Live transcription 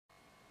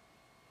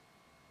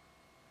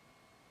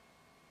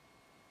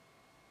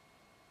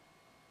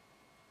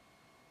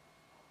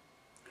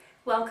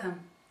Welcome.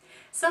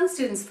 Some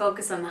students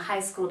focus on the high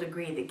school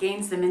degree that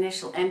gains them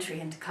initial entry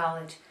into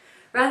college,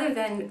 rather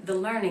than the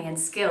learning and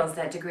skills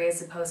that degree is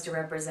supposed to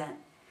represent.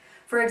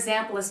 For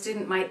example, a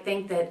student might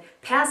think that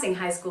passing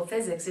high school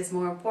physics is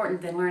more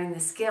important than learning the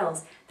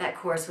skills that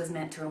course was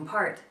meant to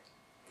impart.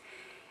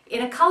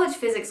 In a college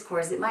physics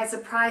course, it might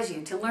surprise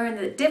you to learn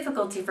that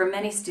difficulty for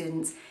many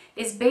students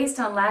is based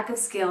on lack of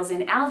skills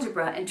in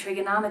algebra and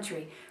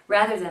trigonometry,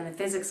 rather than the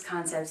physics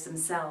concepts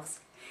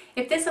themselves.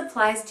 If this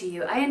applies to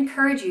you, I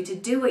encourage you to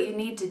do what you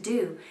need to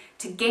do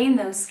to gain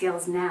those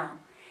skills now.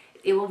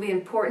 It will be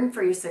important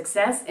for your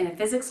success in a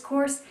physics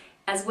course,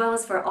 as well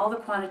as for all the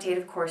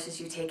quantitative courses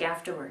you take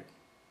afterward.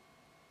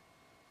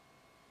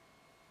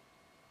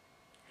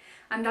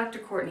 I'm Dr.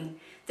 Courtney.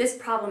 This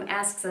problem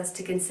asks us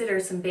to consider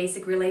some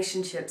basic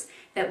relationships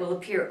that will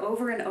appear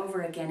over and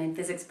over again in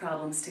physics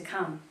problems to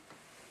come.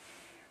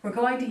 We're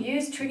going to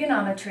use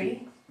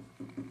trigonometry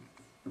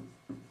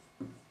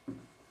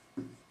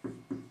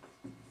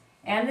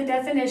and the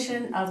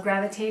definition of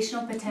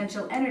gravitational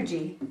potential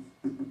energy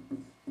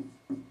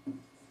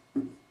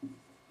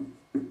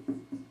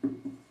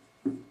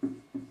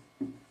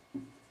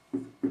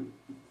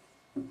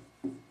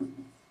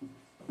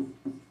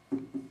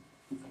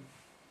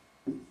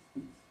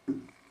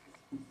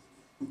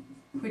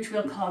which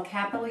we'll call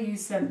capital U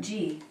sub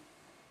G.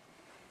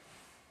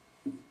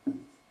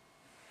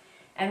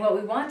 And what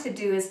we want to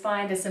do is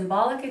find a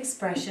symbolic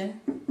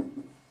expression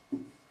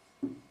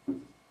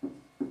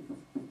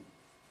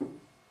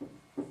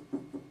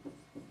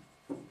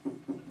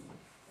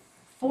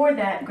for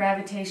that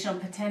gravitational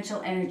potential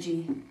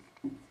energy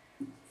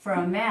for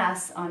a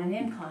mass on an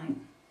incline.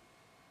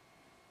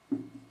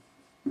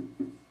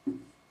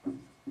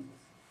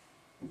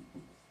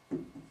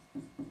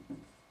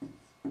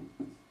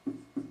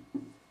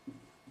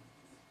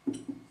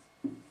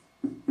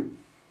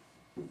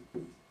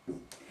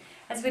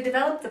 As we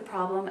develop the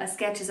problem, a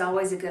sketch is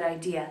always a good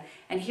idea,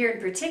 and here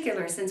in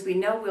particular, since we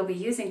know we'll be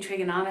using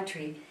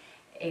trigonometry,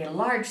 a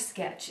large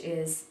sketch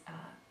is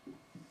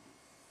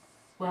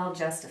well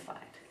justified.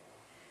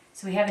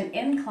 So we have an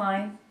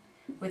incline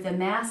with a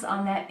mass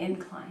on that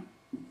incline.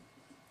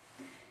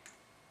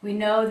 We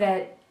know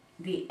that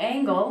the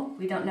angle,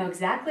 we don't know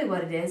exactly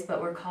what it is,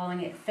 but we're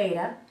calling it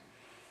theta,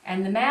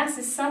 and the mass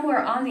is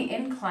somewhere on the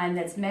incline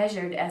that's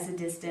measured as a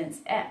distance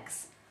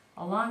x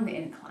along the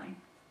incline.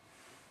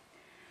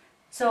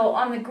 So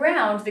on the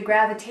ground, the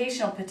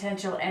gravitational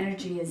potential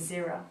energy is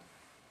 0.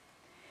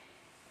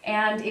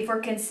 And if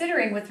we're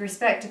considering with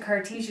respect to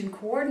Cartesian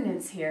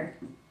coordinates here,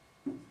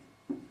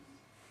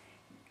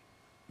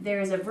 there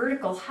is a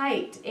vertical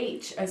height,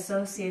 h,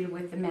 associated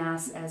with the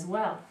mass as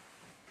well.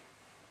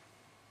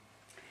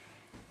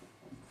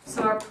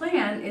 So our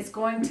plan is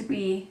going to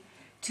be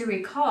to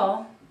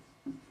recall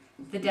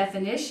the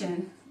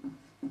definition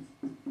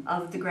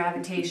of the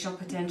gravitational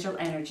potential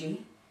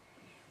energy,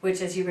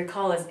 which, as you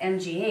recall, is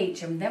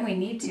mgh, and then we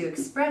need to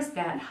express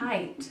that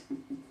height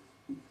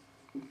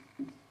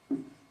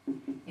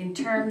in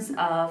terms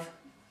of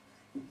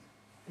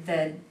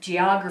the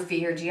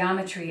geography or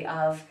geometry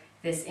of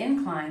this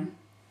incline.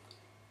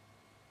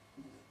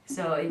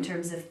 So in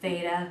terms of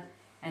theta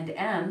and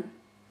m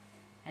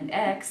and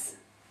x,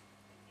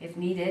 if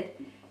needed,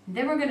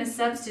 then we're going to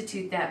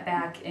substitute that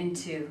back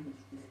into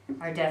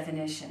our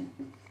definition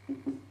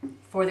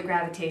for the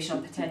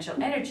gravitational potential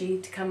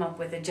energy to come up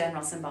with a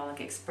general symbolic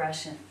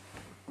expression.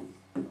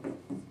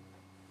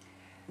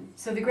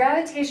 So the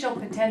gravitational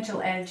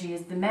potential energy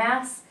is the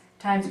mass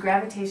times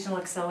gravitational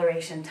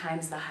acceleration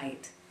times the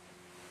height.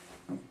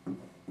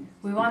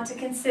 We want to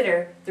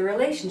consider the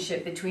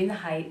relationship between the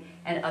height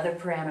and other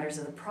parameters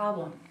of the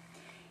problem.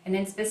 And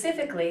then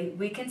specifically,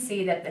 we can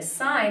see that the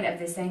sine of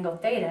this angle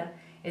theta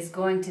is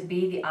going to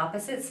be the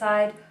opposite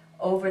side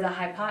over the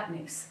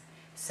hypotenuse.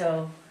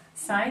 So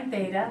sine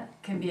theta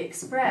can be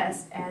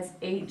expressed as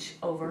h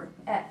over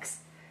x.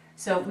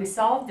 So if we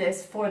solve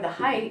this for the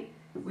height,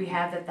 we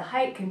have that the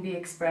height can be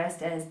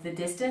expressed as the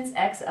distance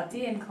x up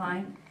the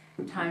incline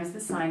times the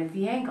sine of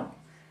the angle.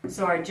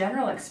 So our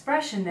general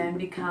expression then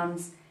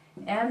becomes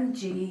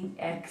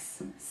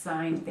mgx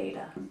sine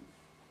theta.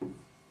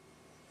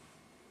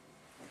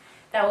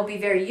 That will be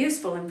very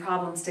useful in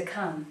problems to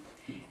come.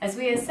 As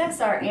we assess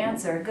our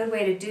answer, a good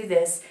way to do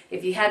this,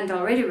 if you hadn't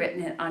already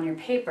written it on your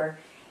paper,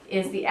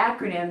 is the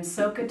acronym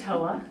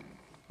Sohcahtoa,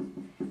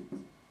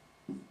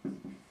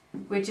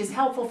 which is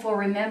helpful for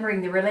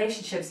remembering the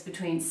relationships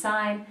between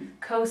sine,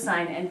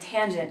 cosine, and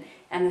tangent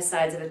and the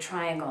sides of a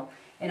triangle.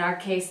 In our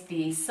case,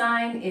 the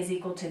sine is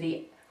equal to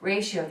the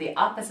ratio of the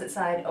opposite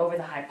side over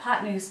the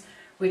hypotenuse,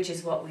 which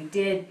is what we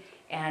did,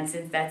 and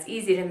since that's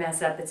easy to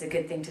mess up, it's a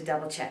good thing to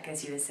double check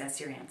as you assess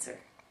your answer.